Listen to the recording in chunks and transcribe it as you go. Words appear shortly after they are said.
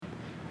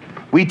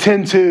We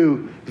tend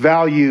to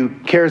value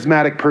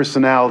charismatic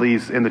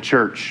personalities in the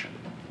church.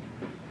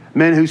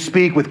 Men who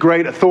speak with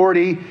great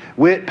authority,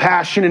 wit,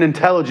 passion, and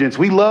intelligence.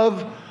 We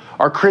love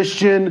our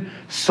Christian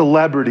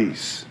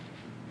celebrities.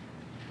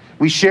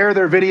 We share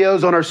their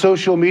videos on our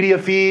social media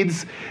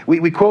feeds.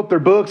 We quote their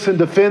books and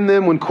defend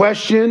them when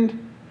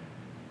questioned.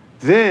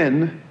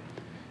 Then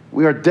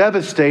we are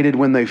devastated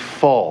when they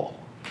fall.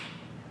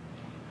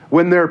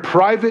 When their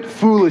private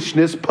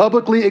foolishness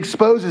publicly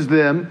exposes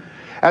them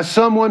as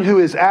someone who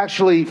is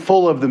actually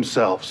full of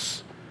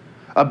themselves,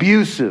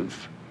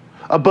 abusive,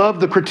 above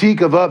the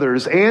critique of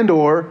others, and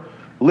or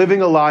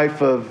living a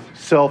life of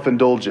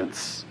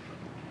self-indulgence.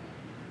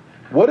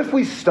 What if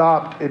we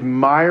stopped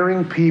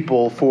admiring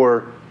people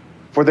for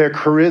their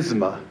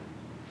charisma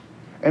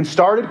and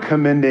started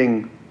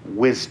commending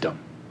wisdom?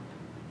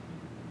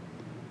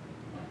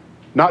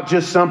 Not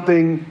just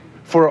something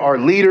for our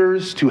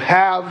leaders to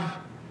have,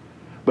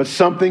 but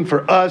something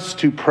for us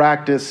to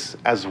practice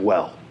as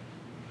well.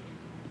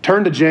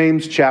 Turn to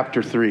James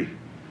chapter 3.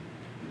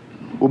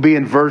 We'll be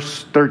in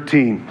verse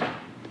 13.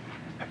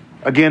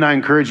 Again, I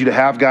encourage you to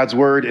have God's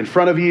word in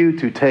front of you,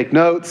 to take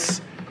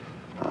notes,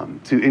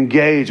 to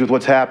engage with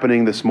what's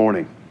happening this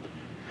morning.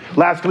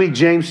 Last week,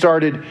 James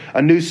started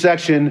a new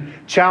section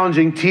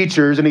challenging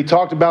teachers, and he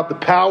talked about the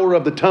power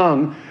of the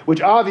tongue, which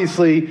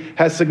obviously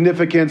has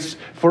significance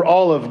for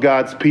all of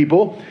God's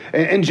people.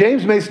 And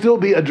James may still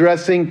be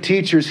addressing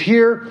teachers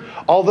here,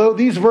 although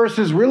these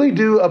verses really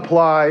do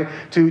apply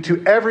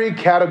to every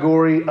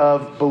category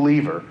of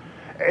believer.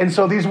 And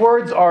so these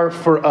words are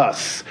for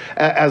us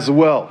as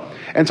well.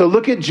 And so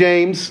look at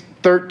James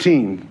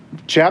 13,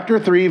 chapter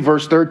 3,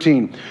 verse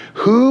 13.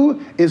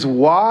 Who is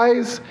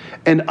wise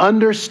and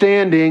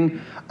understanding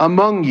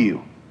among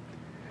you?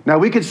 Now,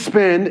 we could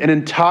spend an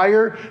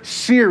entire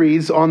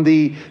series on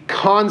the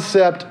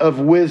concept of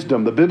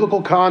wisdom, the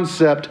biblical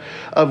concept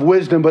of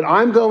wisdom, but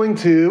I'm going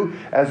to,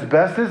 as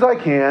best as I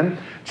can,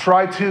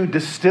 try to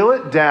distill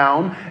it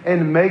down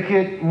and make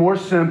it more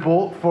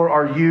simple for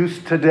our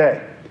use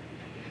today.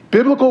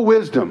 Biblical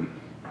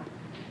wisdom,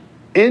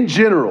 in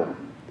general,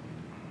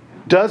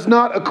 does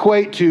not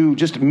equate to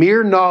just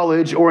mere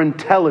knowledge or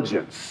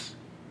intelligence.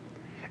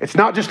 It's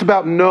not just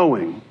about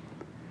knowing,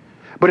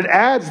 but it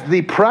adds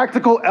the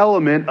practical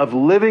element of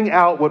living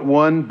out what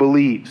one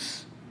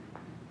believes.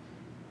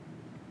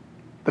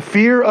 The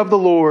fear of the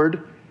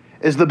Lord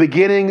is the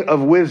beginning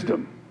of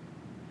wisdom.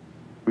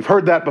 We've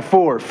heard that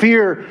before.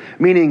 Fear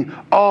meaning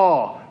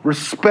awe,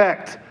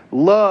 respect,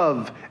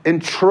 love,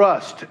 and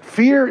trust.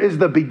 Fear is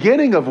the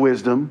beginning of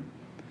wisdom.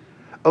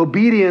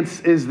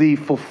 Obedience is the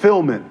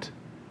fulfillment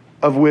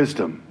of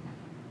wisdom.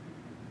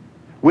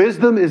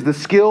 Wisdom is the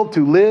skill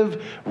to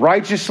live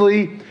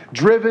righteously,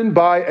 driven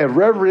by a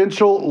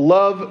reverential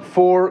love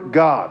for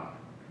God.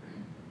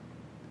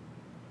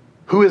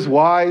 Who is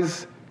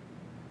wise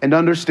and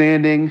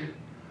understanding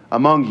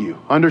among you?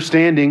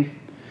 Understanding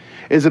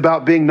is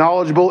about being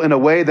knowledgeable in a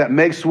way that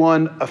makes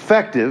one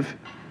effective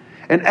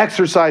and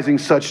exercising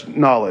such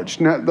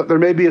knowledge. Now, there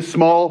may be a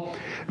small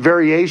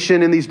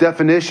variation in these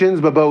definitions,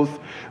 but both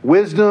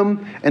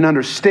wisdom and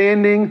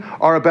understanding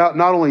are about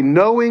not only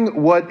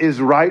knowing what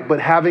is right, but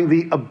having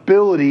the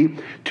ability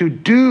to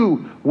do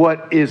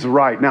what is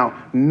right.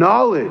 Now,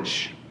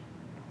 knowledge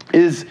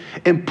is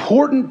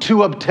important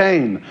to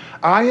obtain.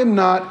 I am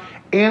not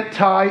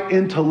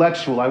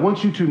anti-intellectual. I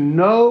want you to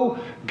know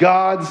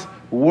God's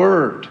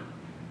word.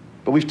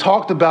 But we've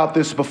talked about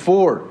this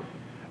before.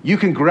 You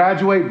can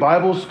graduate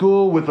Bible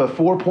school with a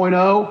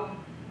 4.0.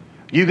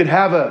 You can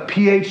have a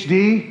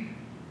PhD.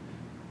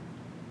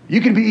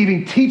 You can be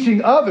even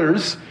teaching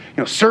others,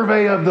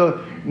 survey of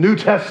the New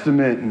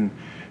Testament and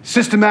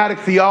systematic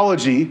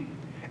theology,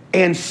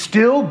 and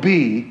still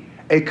be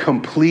a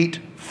complete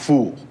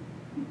fool.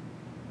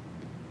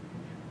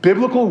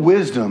 Biblical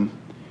wisdom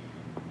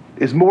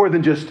is more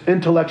than just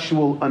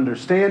intellectual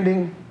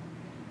understanding.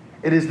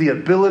 It is the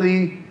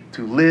ability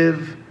to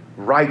live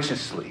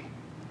righteously.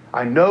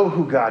 I know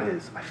who God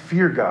is. I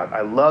fear God. I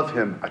love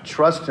Him. I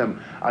trust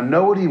Him. I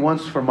know what He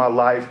wants for my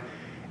life.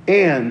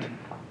 And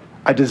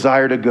I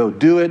desire to go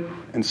do it.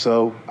 And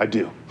so I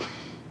do.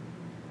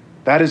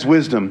 That is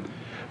wisdom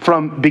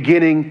from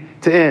beginning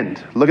to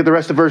end. Look at the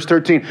rest of verse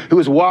 13. Who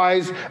is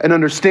wise and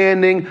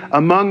understanding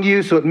among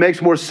you? So it makes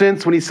more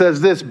sense when he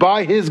says this.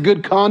 By his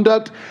good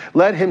conduct,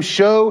 let him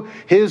show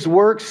his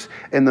works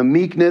in the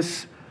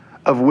meekness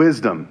of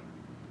wisdom.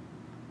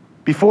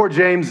 Before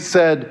James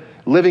said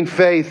living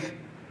faith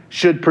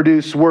should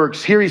produce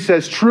works. Here he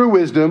says true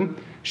wisdom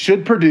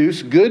should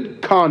produce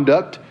good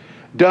conduct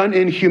done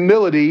in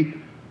humility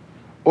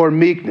or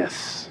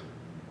meekness.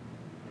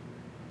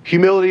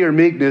 Humility or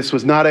meekness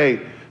was not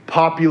a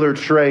popular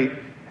trait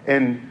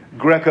in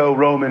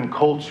Greco-Roman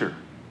culture.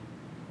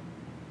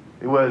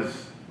 It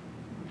was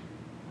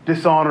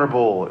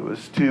dishonorable. It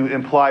was to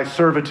imply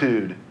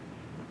servitude.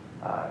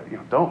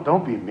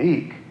 Don't be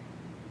meek.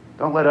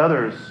 Don't let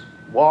others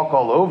walk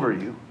all over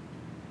you.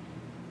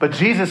 But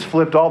Jesus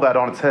flipped all that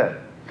on its head.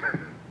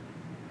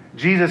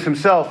 Jesus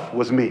himself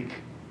was meek.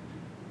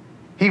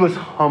 He was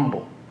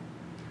humble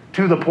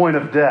to the point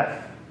of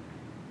death.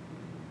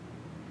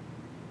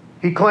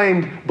 He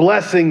claimed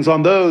blessings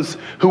on those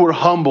who were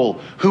humble,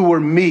 who were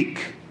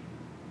meek.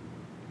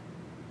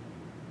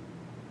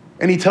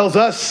 And he tells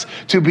us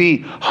to be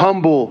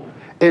humble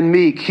and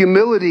meek.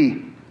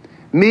 Humility,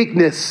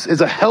 meekness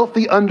is a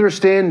healthy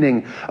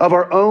understanding of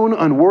our own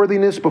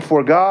unworthiness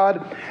before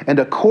God and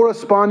a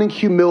corresponding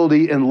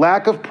humility and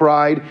lack of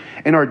pride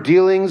in our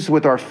dealings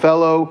with our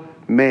fellow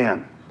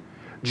man.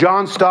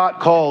 John Stott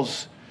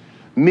calls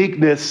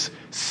meekness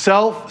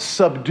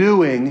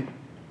self-subduing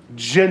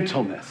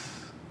gentleness.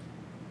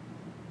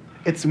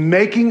 It's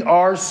making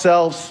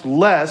ourselves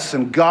less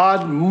and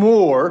God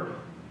more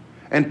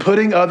and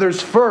putting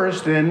others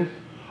first in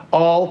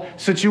all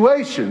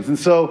situations. And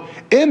so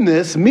in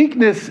this,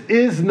 meekness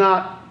is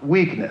not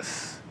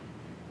weakness.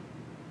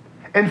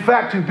 In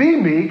fact, to be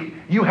meek,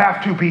 you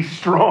have to be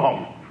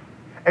strong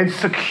and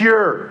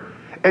secure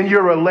in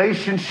your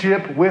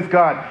relationship with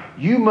God.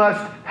 You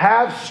must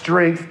have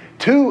strength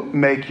to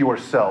make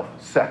yourself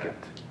second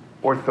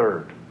or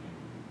third,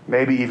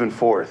 maybe even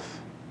fourth.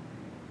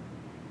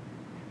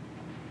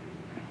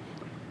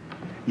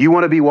 You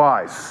want to be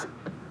wise.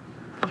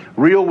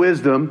 Real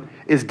wisdom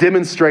is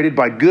demonstrated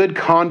by good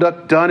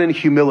conduct done in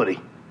humility.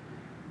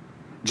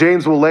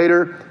 James will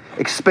later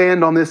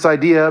expand on this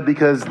idea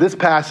because this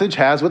passage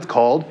has what's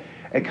called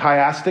a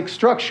chiastic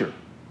structure.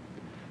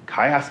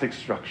 Chiastic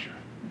structure.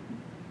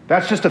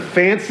 That's just a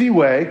fancy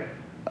way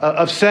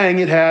of saying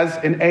it has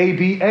an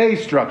ABA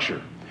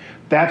structure.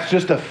 That's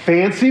just a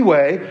fancy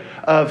way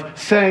of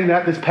saying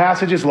that this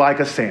passage is like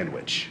a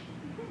sandwich.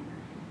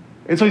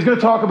 And so he's going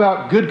to talk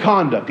about good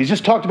conduct. He's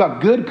just talked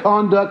about good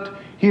conduct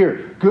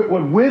here.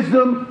 What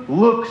wisdom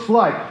looks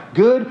like.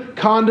 Good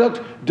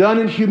conduct done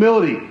in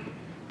humility.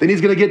 Then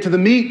he's going to get to the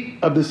meat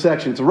of this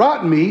section. It's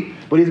rotten meat,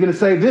 but he's going to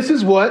say this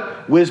is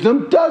what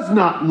wisdom does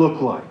not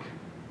look like.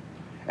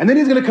 And then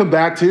he's going to come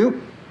back to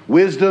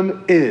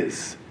wisdom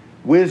is.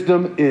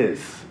 Wisdom is.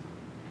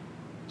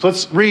 So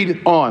let's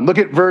read on. Look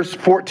at verse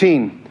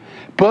 14.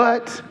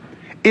 But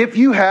if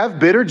you have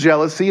bitter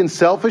jealousy and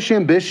selfish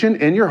ambition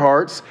in your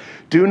hearts,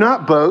 do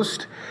not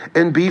boast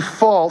and be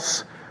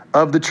false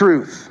of the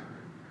truth.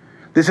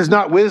 This is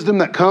not wisdom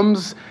that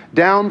comes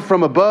down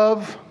from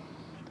above,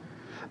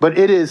 but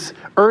it is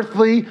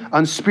earthly,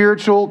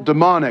 unspiritual,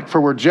 demonic. For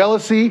where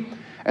jealousy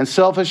and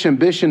selfish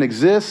ambition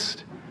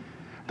exist,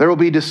 there will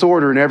be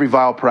disorder in every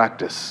vile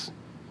practice.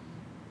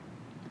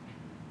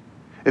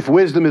 If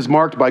wisdom is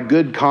marked by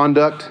good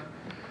conduct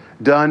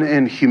done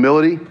in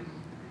humility,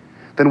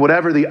 then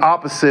whatever the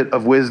opposite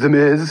of wisdom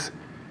is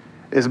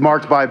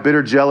marked by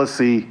bitter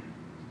jealousy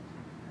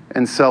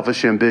and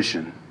selfish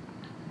ambition.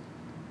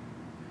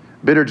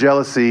 Bitter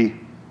jealousy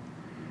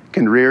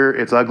can rear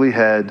its ugly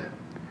head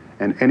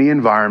in any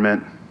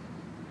environment,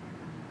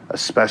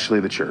 especially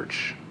the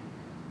church.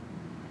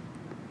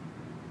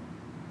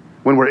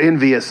 When we're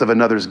envious of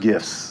another's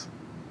gifts,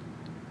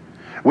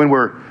 when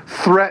we're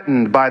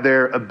threatened by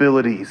their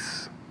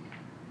abilities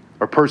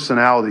or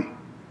personality,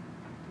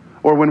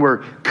 or when we're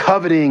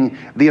coveting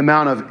the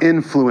amount of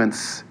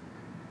influence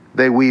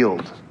they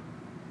wield.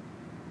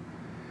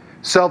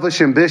 Selfish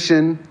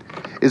ambition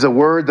is a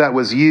word that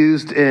was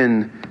used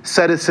in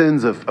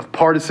citizens of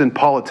partisan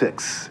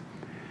politics.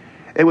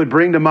 It would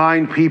bring to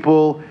mind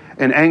people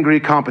in angry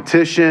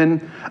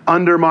competition,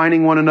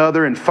 undermining one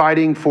another and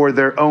fighting for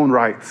their own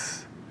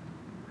rights.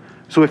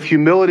 So if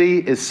humility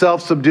is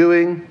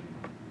self-subduing,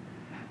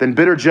 then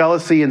bitter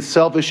jealousy and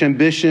selfish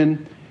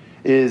ambition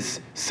is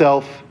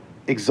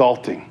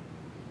self-exalting.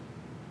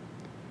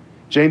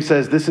 James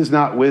says this is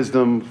not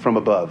wisdom from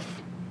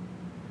above.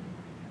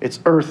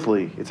 It's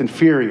earthly. It's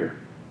inferior.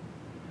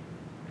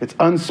 It's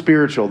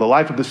unspiritual. The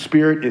life of the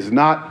Spirit is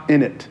not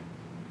in it.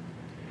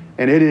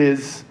 And it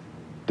is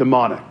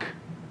demonic.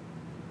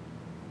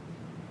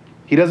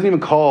 He doesn't even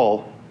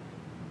call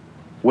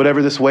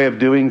whatever this way of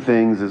doing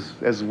things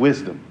as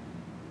wisdom.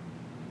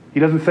 He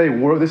doesn't say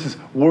this is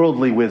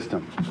worldly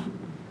wisdom.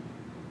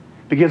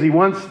 Because he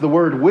wants the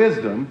word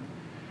wisdom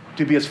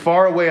to be as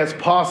far away as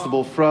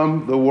possible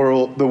from the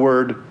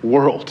word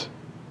world.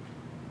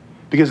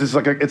 Because it's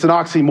an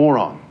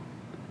oxymoron.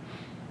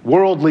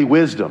 Worldly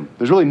wisdom.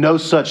 There's really no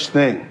such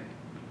thing.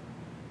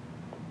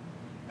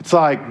 It's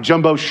like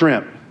jumbo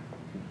shrimp.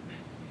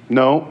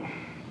 No.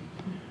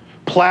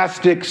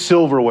 Plastic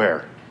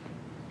silverware.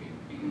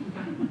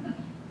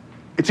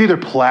 It's either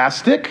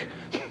plastic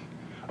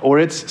or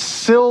it's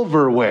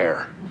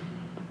silverware.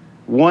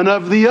 One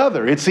of the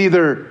other. It's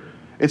either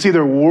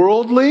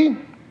worldly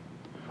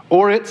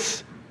or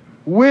it's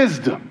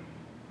wisdom.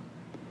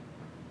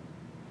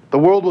 The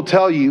world will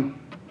tell you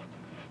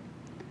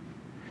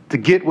to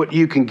get what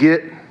you can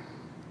get,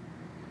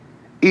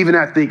 even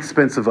at the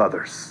expense of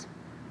others.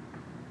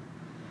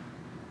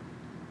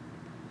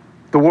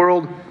 The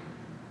world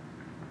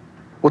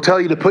will tell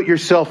you to put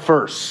yourself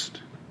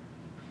first.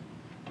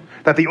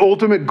 That the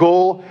ultimate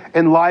goal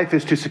in life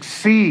is to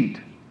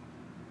succeed,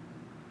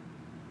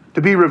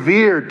 to be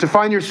revered, to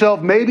find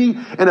yourself maybe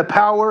in a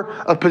power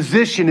of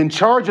position, in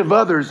charge of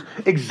others,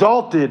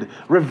 exalted,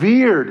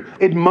 revered,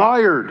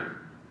 admired.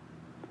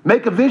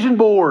 Make a vision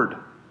board.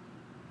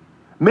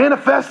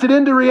 Manifest it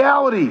into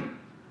reality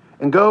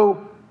and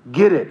go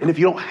get it. And if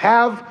you don't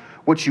have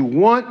what you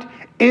want,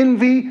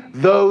 envy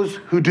those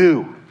who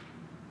do.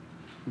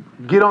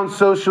 Get on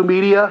social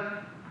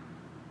media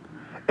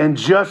and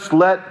just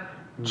let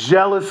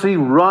jealousy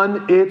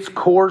run its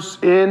course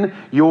in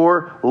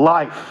your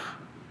life.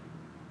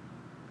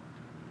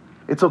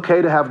 It's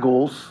okay to have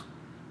goals.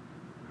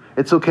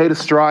 It's okay to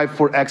strive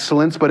for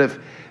excellence, but if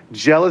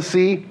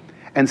jealousy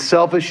and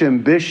selfish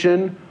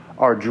ambition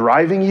are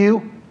driving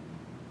you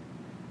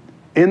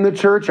in the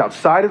church,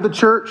 outside of the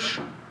church,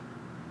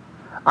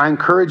 I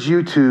encourage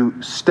you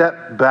to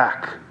step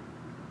back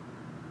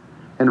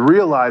and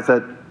realize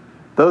that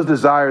those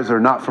desires are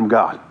not from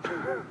God.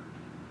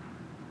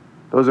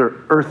 Those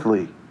are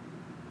earthly,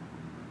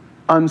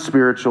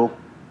 unspiritual,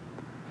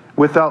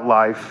 without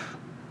life,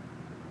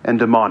 and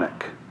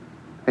demonic.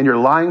 And you're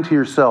lying to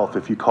yourself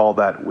if you call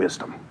that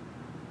wisdom.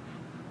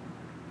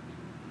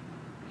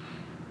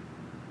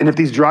 And if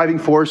these driving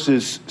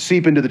forces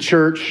seep into the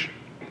church,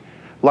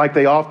 like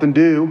they often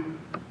do,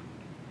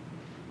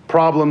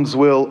 problems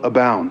will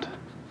abound.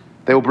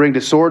 They will bring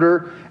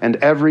disorder and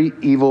every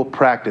evil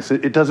practice.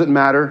 It doesn't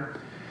matter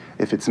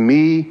if it's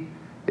me,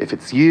 if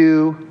it's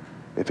you,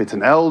 if it's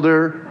an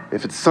elder,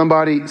 if it's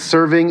somebody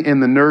serving in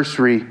the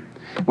nursery.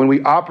 When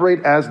we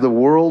operate as the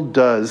world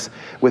does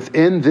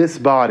within this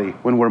body,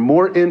 when we're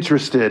more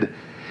interested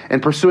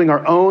in pursuing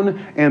our own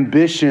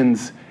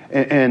ambitions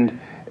and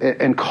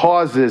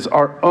causes,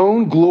 our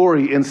own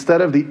glory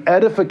instead of the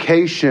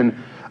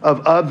edification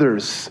of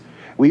others,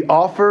 we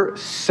offer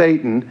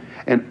Satan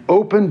an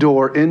open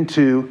door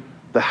into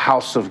the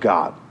house of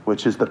God,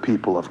 which is the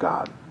people of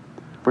God.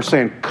 We're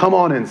saying, come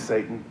on in,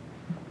 Satan.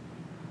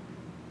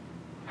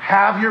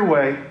 Have your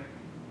way.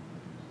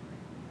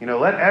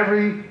 Let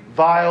every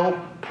vile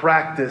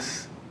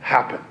practice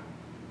happen.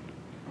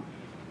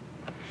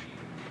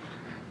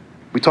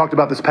 We talked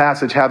about this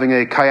passage having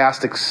a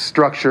chiastic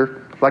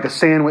structure, like a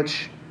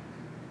sandwich.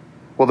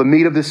 Well, the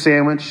meat of this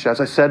sandwich, as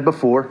I said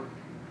before,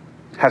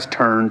 has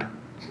turned.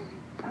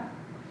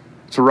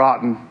 It's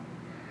rotten.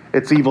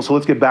 It's evil. So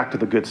let's get back to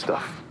the good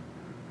stuff.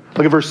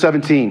 Look at verse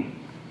 17.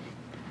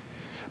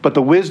 But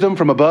the wisdom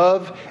from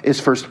above is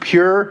first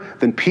pure,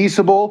 then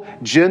peaceable,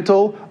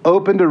 gentle,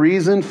 open to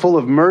reason, full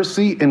of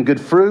mercy and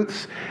good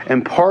fruits,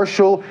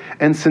 impartial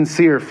and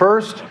sincere.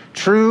 First,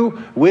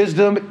 true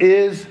wisdom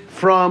is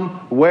from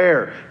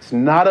where? It's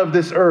not of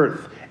this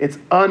earth. It's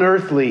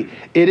unearthly.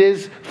 It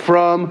is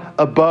from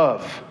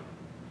above.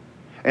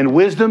 And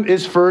wisdom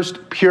is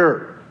first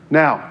pure.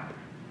 Now,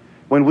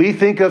 when we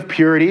think of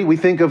purity, we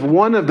think of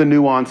one of the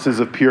nuances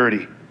of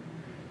purity.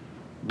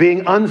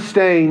 Being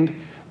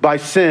unstained by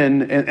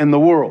sin and the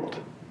world.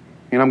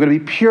 I'm going to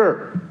be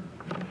pure.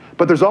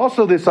 But there's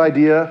also this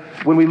idea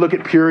when we look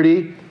at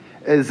purity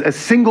as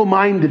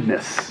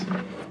single-mindedness.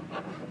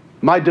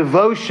 My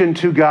devotion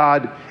to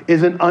God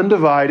isn't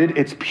undivided.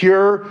 It's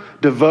pure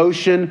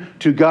devotion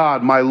to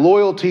God. My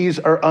loyalties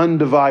are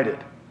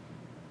undivided.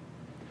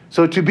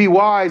 So to be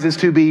wise is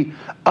to be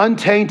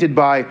untainted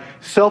by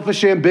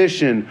selfish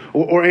ambition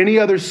or any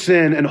other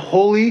sin and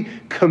wholly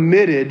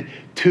committed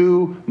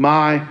to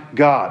my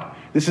God.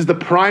 This is the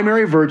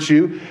primary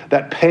virtue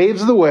that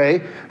paves the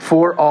way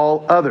for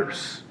all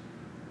others.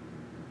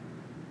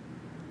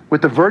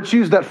 With the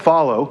virtues that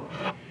follow,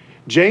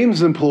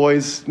 James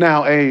employs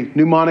now a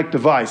mnemonic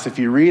device. If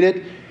you read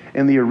it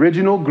in the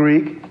original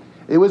Greek,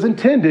 it was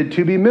intended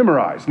to be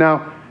memorized.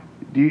 Now,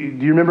 do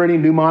you remember any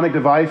mnemonic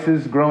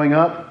devices growing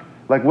up?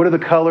 Like, what are the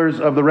colors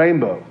of the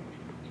rainbow?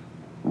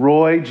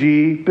 Roy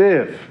G.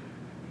 Biv.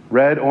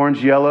 Red,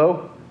 orange,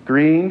 yellow,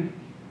 green,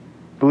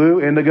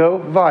 blue, indigo,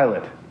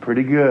 violet.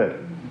 Pretty good.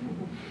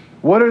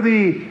 What are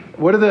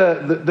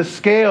the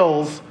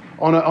scales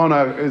on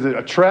a is it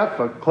a treff,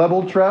 a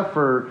Klebel treff,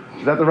 or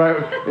is that the right?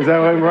 Is that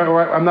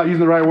right? I'm not using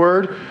the right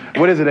word.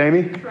 What is it,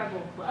 Amy?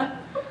 Treble clef.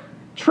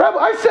 Treble.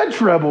 I said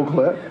treble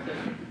clef.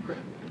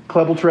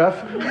 Klebel treff.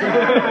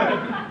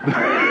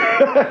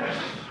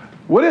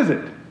 What is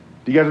it?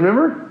 Do you guys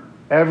remember?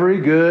 Every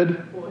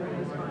good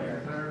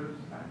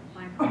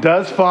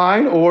does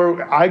fine,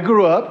 or I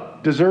grew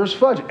up deserves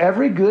fudge.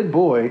 Every good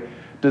boy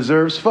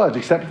deserves fudge,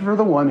 except for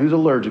the one who's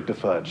allergic to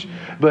fudge.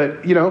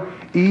 But,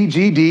 E,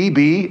 G, D,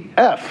 B,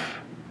 F.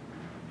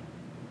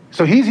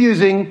 So he's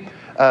using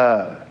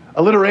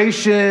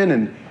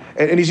alliteration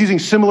and he's using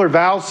similar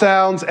vowel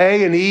sounds,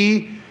 A and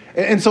E.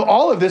 And so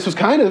all of this was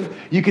kind of,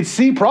 you could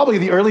see probably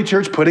the early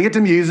church putting it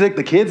to music,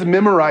 the kids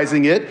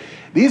memorizing it.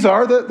 These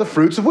are the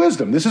fruits of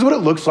wisdom. This is what it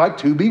looks like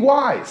to be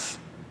wise.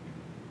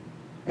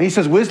 And he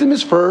says, wisdom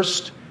is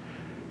first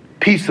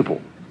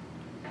peaceable.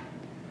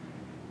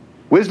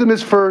 Wisdom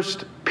is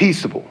first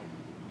peaceable.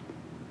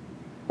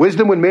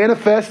 Wisdom, when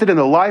manifested in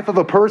the life of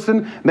a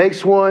person,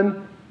 makes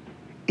one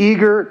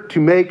eager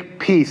to make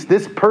peace.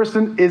 This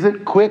person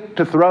isn't quick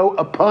to throw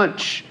a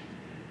punch,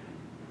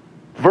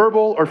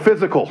 verbal or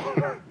physical.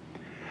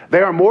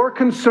 They are more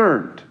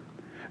concerned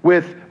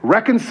with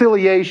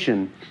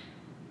reconciliation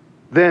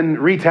than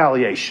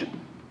retaliation.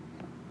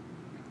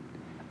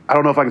 I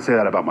don't know if I can say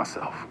that about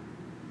myself.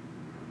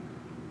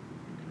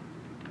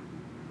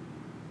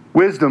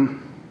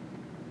 Wisdom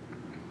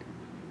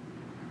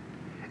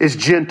is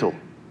gentle,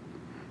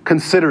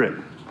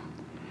 considerate.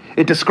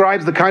 It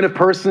describes the kind of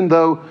person,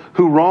 though,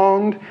 who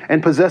wronged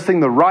and possessing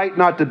the right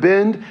not to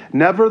bend,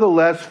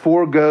 nevertheless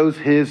foregoes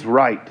his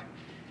right.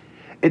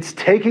 It's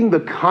taking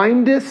the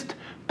kindest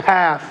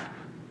path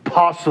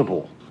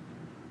possible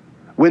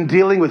when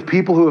dealing with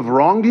people who have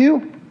wronged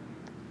you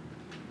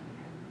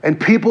and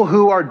people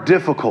who are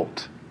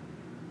difficult.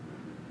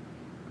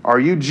 Are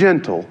you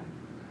gentle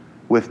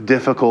with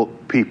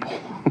difficult people?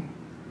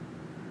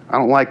 I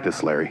don't like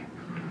this, Larry.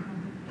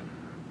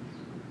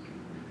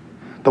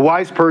 The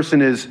wise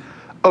person is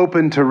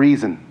open to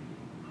reason.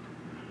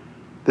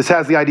 This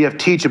has the idea of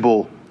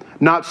teachable,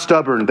 not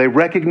stubborn. They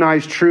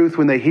recognize truth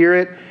when they hear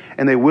it,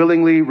 and they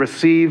willingly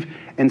receive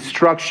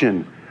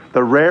instruction.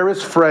 The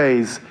rarest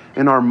phrase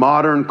in our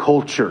modern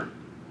culture.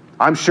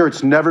 I'm sure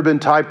it's never been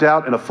typed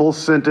out in a full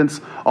sentence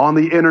on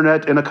the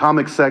internet in a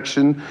comment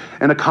section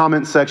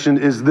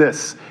is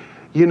this: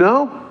 you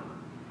know,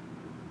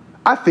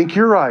 I think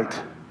you're right.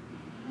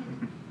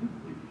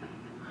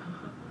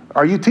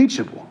 Are you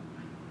teachable?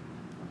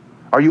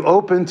 Are you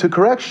open to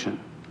correction?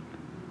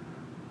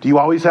 Do you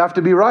always have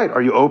to be right?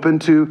 Are you open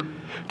to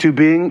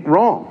being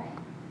wrong?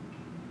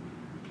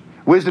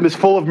 Wisdom is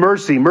full of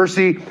mercy.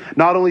 Mercy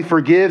not only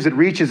forgives, it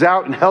reaches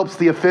out and helps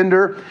the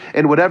offender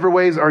in whatever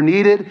ways are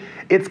needed.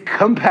 It's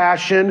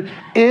compassion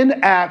in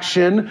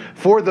action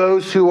for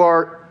those who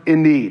are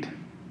in need.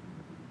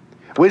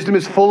 Wisdom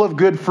is full of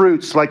good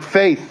fruits like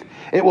faith.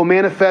 It will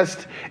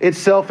manifest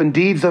itself in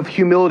deeds of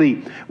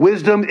humility.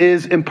 Wisdom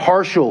is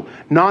impartial,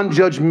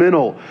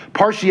 non-judgmental.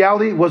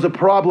 Partiality was a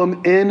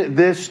problem in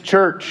this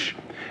church.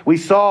 We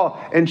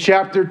saw in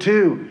chapter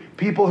 2,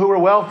 people who were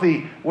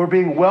wealthy were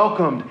being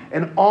welcomed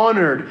and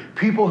honored.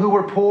 People who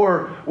were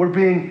poor were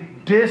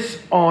being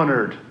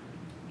dishonored.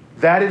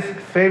 That is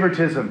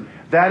favoritism.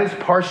 That is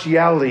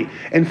partiality.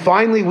 And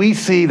finally, we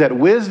see that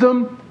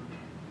wisdom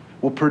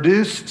will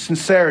produce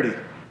sincerity.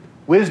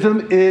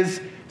 Wisdom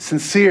is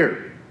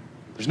sincere.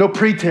 There's no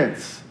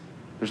pretense.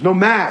 There's no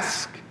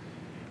mask.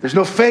 There's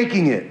no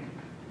faking it.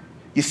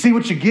 You see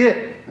what you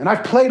get. And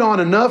I've played on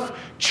enough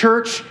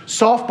church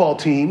softball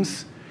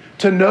teams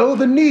to know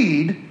the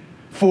need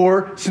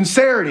for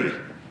sincerity.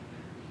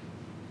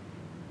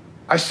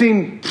 I've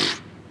seen,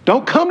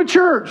 don't come to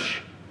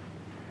church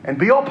and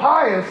be all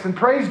pious and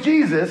praise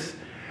Jesus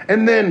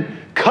and then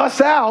cuss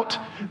out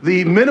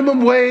the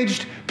minimum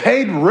waged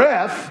paid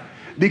ref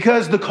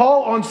because the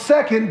call on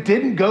second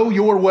didn't go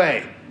your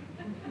way.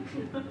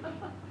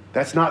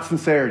 That's not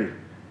sincerity.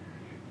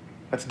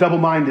 That's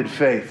double-minded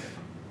faith.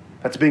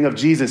 That's being of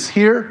Jesus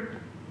here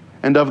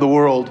and of the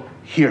world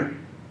here.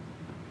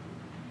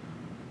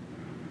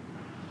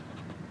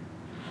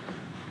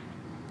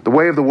 The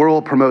way of the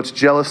world promotes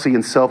jealousy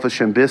and selfish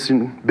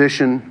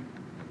ambition.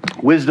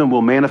 Wisdom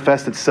will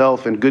manifest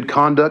itself in good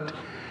conduct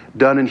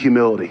done in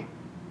humility.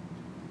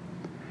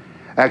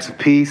 Acts of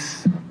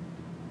peace,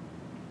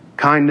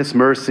 kindness,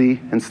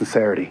 mercy, and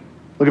sincerity.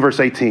 Look at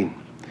verse 18.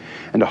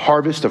 And a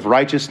harvest of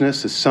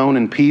righteousness is sown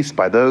in peace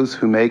by those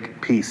who make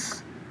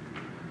peace.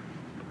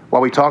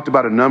 While we talked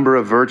about a number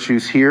of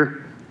virtues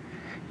here,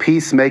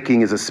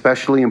 peacemaking is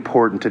especially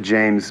important to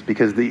James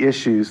because the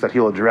issues that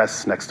he'll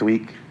address next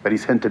week that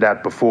he's hinted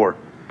at before,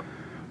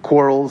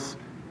 quarrels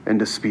and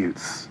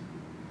disputes.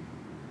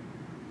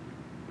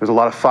 There's a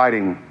lot of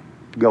fighting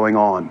going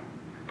on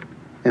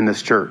in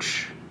this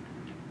church.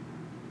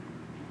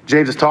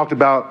 James has talked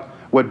about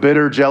what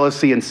bitter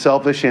jealousy and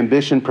selfish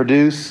ambition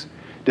produce,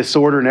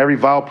 disorder and every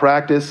vile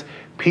practice.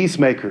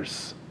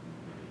 Peacemakers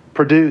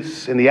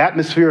produce, in the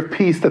atmosphere of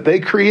peace that they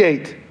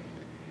create,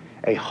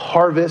 a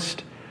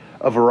harvest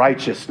of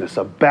righteousness,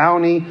 a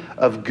bounty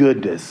of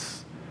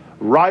goodness,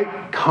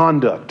 right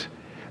conduct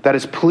that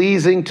is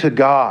pleasing to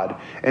God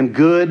and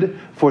good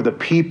for the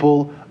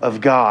people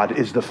of God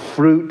is the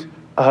fruit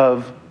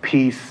of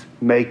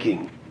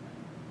peacemaking,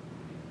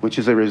 which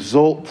is a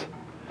result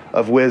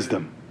of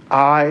wisdom.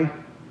 I,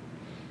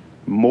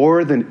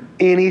 more than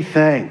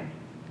anything,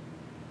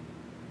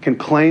 can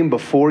claim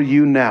before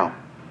you now,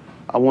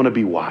 I want to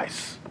be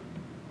wise.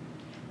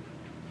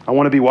 I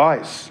want to be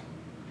wise.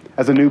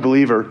 As a new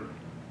believer,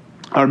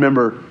 I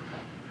remember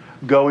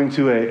going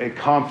to a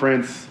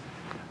conference,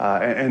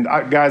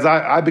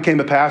 I became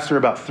a pastor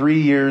about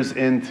 3 years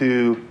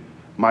into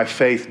my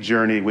faith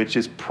journey, which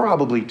is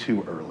probably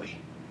too early.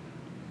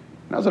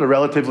 And I was at a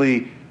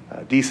relatively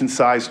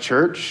decent-sized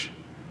church,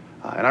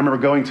 and I remember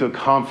going to a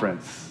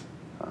conference,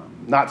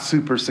 not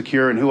super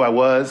secure in who I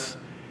was,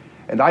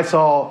 and I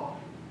saw,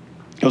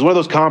 it was one of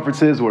those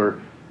conferences where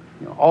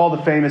all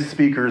the famous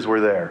speakers were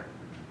there.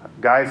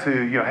 Guys who,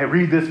 hey,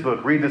 read this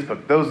book.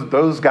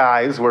 Those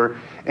guys were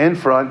in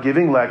front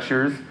giving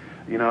lectures,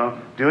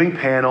 doing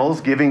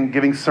panels,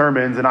 giving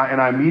sermons. And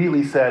I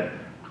immediately said,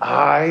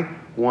 I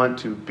want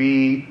to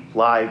be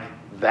like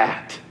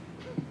that.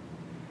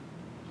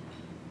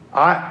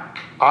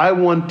 I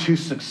want to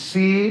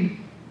succeed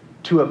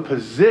to a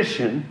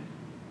position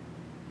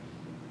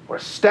or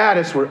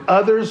status where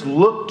others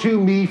look to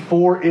me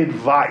for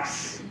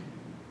advice.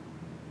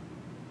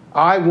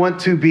 I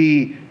want to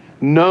be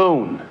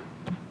known.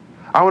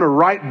 I want to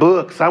write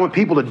books. I want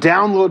people to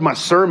download my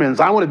sermons.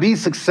 I want to be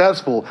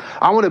successful.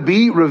 I want to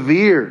be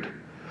revered.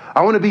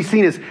 I want to be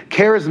seen as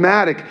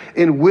charismatic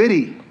and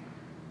witty.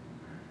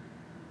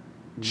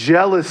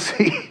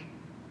 Jealousy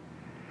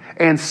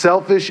and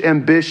selfish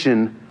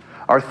ambition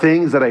are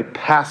things that a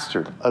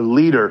pastor, a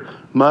leader,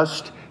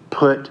 must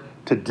put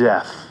to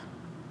death.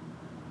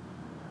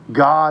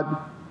 God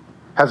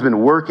has been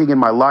working in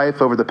my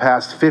life over the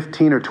past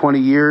 15 or 20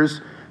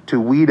 years to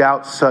weed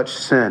out such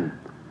sin.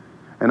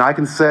 And I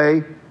can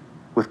say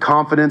with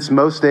confidence,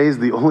 most days,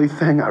 the only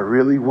thing I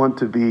really want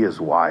to be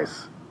is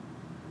wise.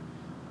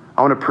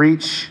 I want to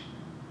preach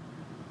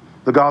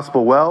the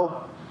gospel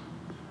well.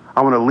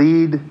 I want to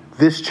lead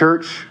this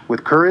church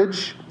with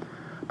courage.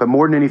 But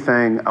more than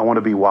anything, I want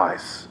to be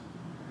wise.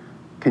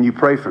 Can you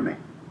pray for me?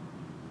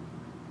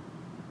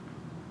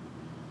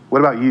 What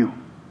about you?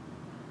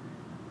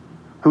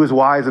 Who is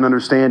wise and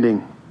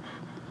understanding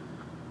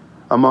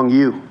among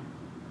you?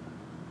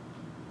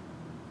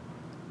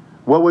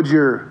 What would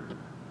your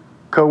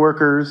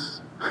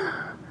coworkers,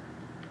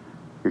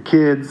 your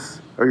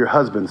kids, or your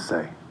husband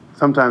say?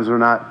 Sometimes we're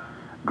not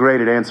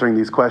great at answering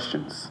these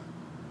questions.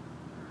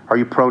 Are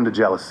you prone to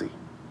jealousy?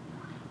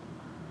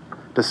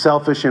 Does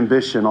selfish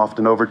ambition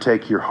often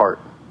overtake your heart?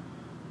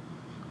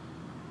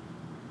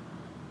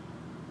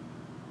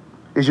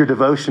 Is your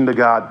devotion to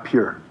God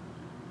pure?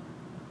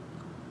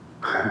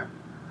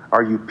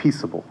 Are you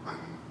peaceable?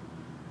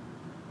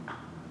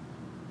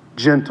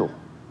 Gentle?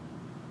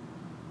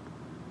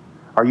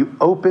 Are you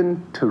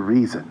open to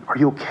reason? Are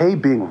you okay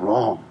being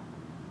wrong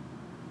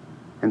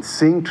and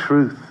seeing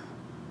truth?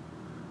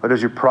 Or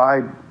does your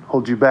pride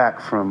hold you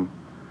back from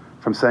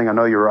saying, I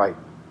know you're right?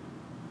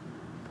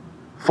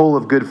 Full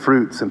of good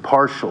fruits,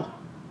 impartial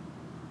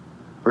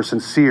or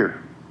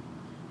sincere?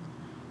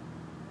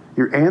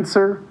 Your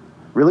answer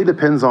really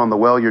depends on the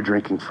well you're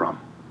drinking from.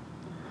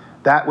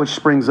 That which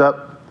springs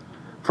up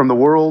from the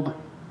world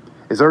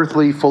is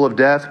earthly, full of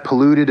death,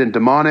 polluted and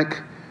demonic.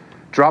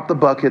 Drop the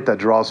bucket that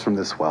draws from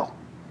this well.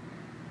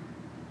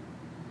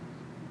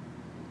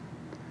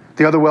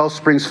 The other well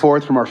springs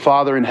forth from our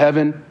Father in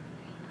heaven,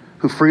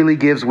 who freely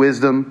gives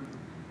wisdom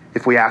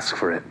if we ask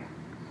for it.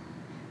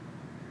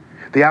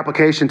 The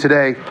application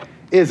today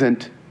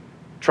isn't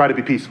try to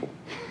be peaceful.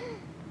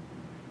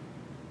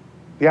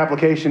 The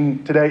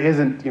application today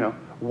isn't,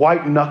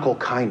 white knuckle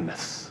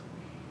kindness.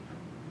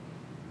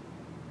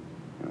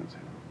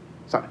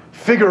 It's not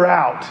figure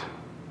out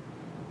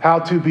how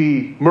to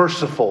be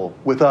merciful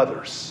with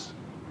others.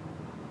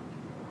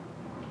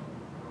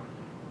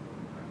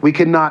 We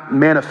cannot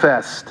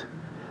manifest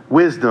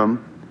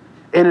wisdom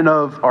in and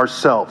of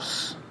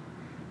ourselves.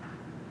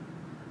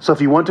 So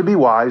if you want to be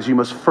wise, you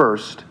must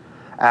first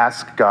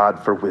ask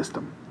God for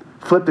wisdom.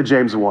 Flip to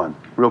James 1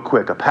 real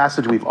quick, a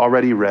passage we've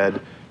already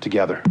read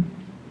together.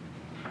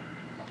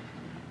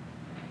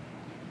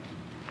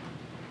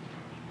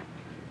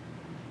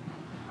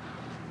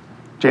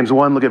 James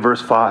 1, look at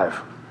verse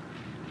 5.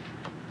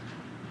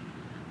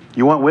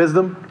 You want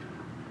wisdom?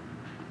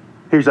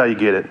 Here's how you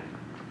get it.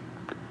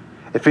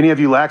 If any of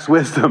you lacks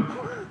wisdom,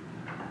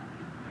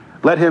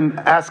 let him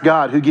ask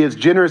God, who gives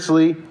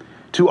generously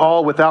to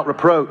all without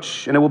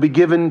reproach, and it will be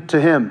given to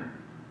him.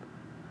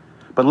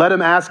 But let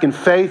him ask in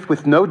faith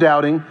with no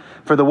doubting,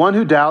 for the one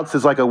who doubts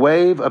is like a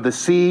wave of the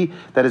sea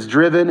that is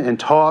driven and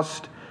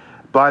tossed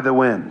by the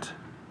wind.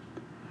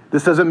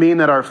 This doesn't mean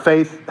that our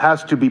faith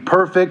has to be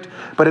perfect,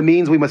 but it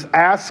means we must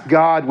ask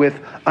God with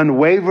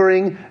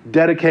unwavering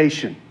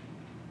dedication.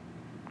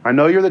 I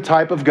know you're the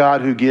type of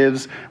God who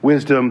gives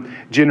wisdom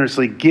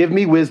generously. Give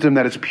me wisdom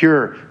that is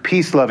pure,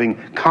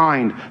 peace-loving,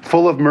 kind,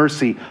 full of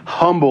mercy,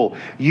 humble.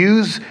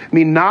 Use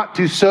me not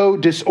to sow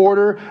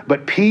disorder,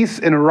 but peace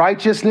and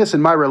righteousness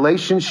in my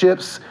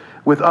relationships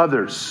with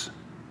others.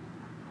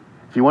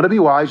 If you want to be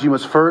wise, you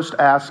must first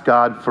ask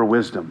God for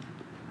wisdom.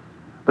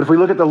 But if we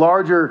look at the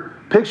larger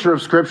picture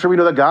of Scripture, we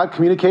know that God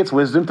communicates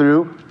wisdom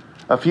through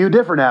a few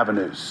different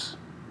avenues.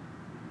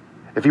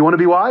 If you want to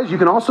be wise, you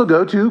can also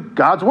go to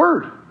God's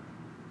Word.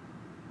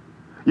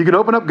 You can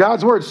open up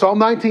God's Word. Psalm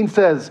 19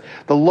 says,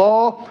 the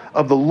law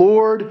of the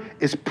Lord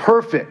is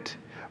perfect,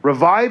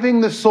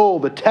 reviving the soul.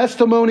 The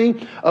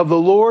testimony of the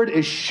Lord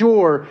is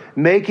sure,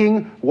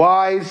 making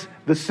wise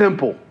the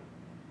simple.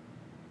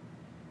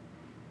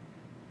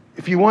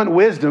 If you want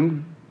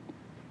wisdom,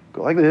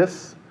 go like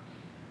this.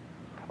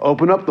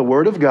 Open up the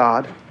Word of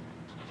God.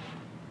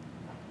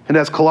 And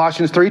as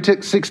Colossians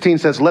 3:16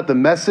 says, let the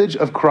message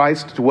of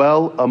Christ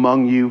dwell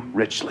among you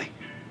richly.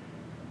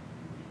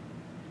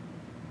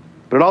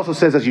 But it also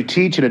says, as you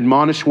teach and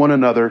admonish one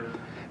another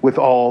with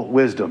all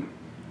wisdom.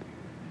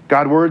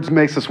 God's words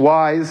makes us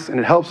wise, and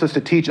it helps us to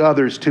teach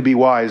others to be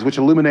wise, which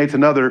illuminates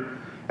another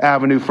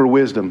avenue for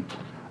wisdom.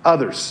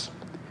 Others.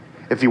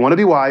 If you want to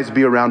be wise,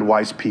 be around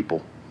wise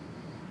people.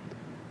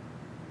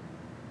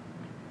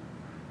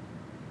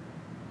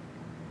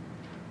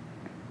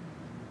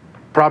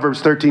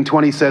 Proverbs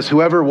 13:20 says,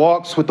 whoever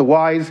walks with the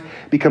wise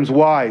becomes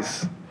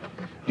wise.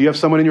 Do you have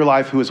someone in your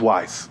life who is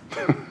wise?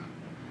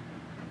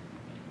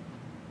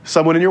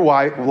 Someone in your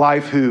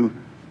life who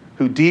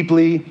who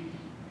deeply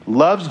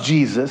loves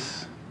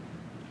Jesus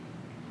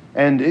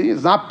and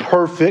is not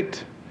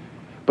perfect,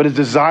 but is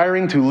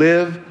desiring to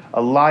live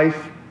a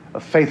life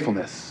of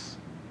faithfulness.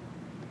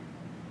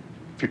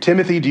 If you're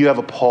Timothy, do you have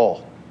a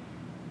Paul?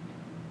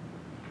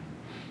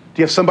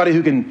 Do you have somebody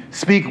who can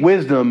speak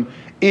wisdom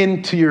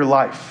into your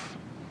life?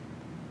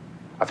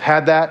 I've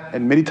had that,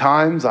 and many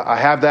times I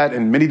have that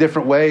in many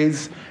different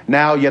ways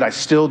now, yet I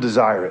still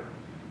desire it.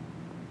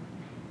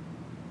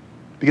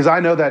 Because I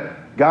know that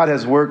God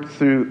has worked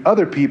through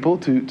other people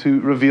to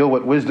reveal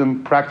what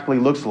wisdom practically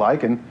looks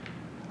like, and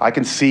I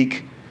can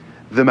seek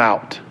them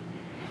out.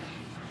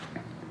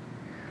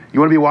 You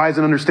want to be wise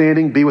and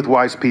understanding? Be with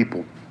wise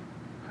people.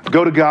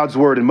 Go to God's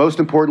word, and most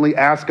importantly,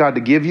 ask God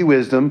to give you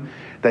wisdom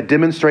that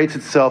demonstrates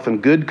itself in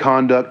good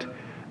conduct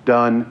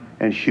done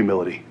in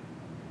humility.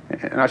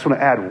 And I just want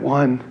to add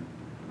one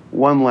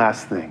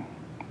last thing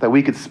that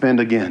we could spend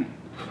again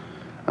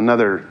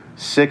another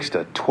 6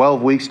 to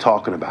 12 weeks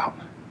talking about.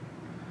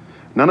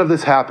 None of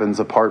this happens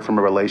apart from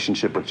a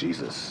relationship with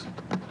Jesus.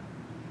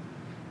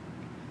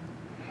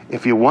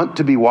 If you want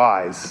to be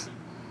wise,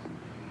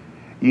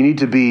 you need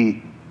to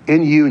be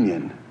in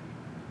union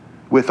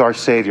with our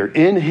Savior.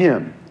 In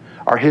Him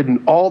are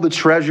hidden all the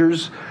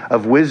treasures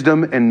of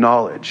wisdom and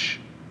knowledge.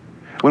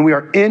 When we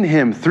are in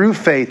Him through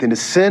faith in His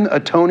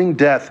sin-atoning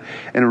death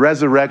and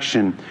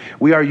resurrection,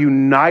 we are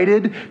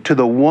united to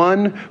the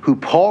one who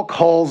Paul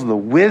calls the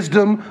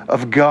wisdom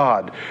of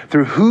God,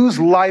 through whose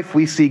life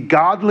we see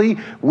godly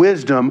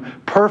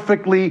wisdom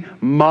perfectly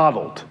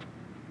modeled.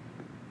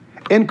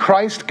 In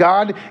Christ,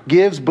 God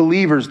gives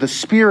believers the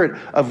spirit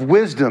of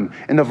wisdom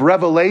and of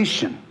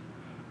revelation.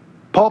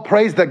 Paul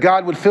prays that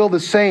God would fill the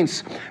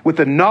saints with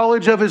the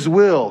knowledge of His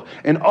will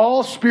and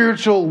all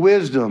spiritual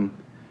wisdom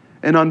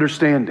and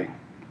understanding.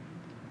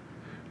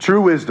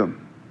 True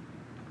wisdom,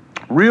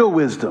 real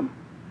wisdom,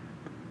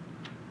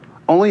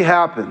 only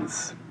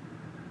happens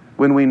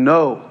when we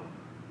know,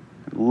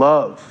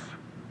 love,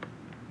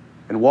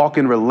 and walk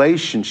in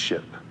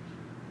relationship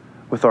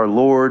with our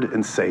Lord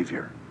and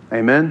Savior.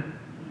 Amen?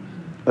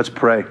 Let's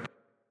pray.